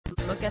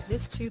look at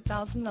this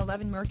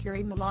 2011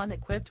 Mercury Milan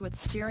equipped with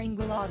steering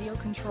wheel audio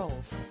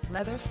controls,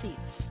 leather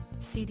seats,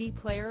 CD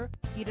player,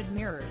 heated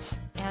mirrors,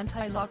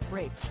 anti-lock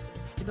brakes,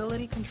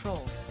 stability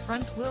control,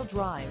 front-wheel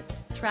drive,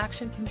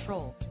 traction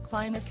control,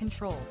 climate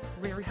control,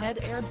 rear head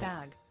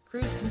airbag,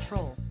 cruise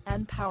control,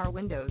 and power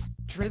windows.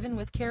 Driven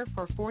with care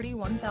for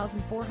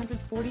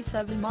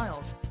 41,447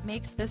 miles,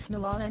 makes this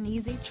Milan an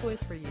easy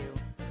choice for you.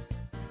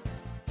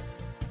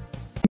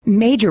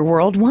 Major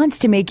World wants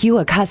to make you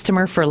a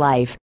customer for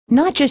life.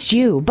 Not just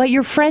you, but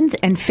your friends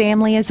and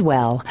family as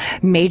well.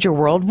 Major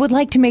World would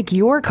like to make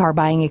your car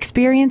buying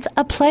experience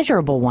a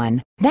pleasurable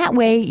one. That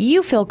way,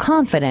 you feel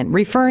confident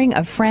referring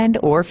a friend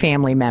or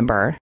family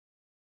member.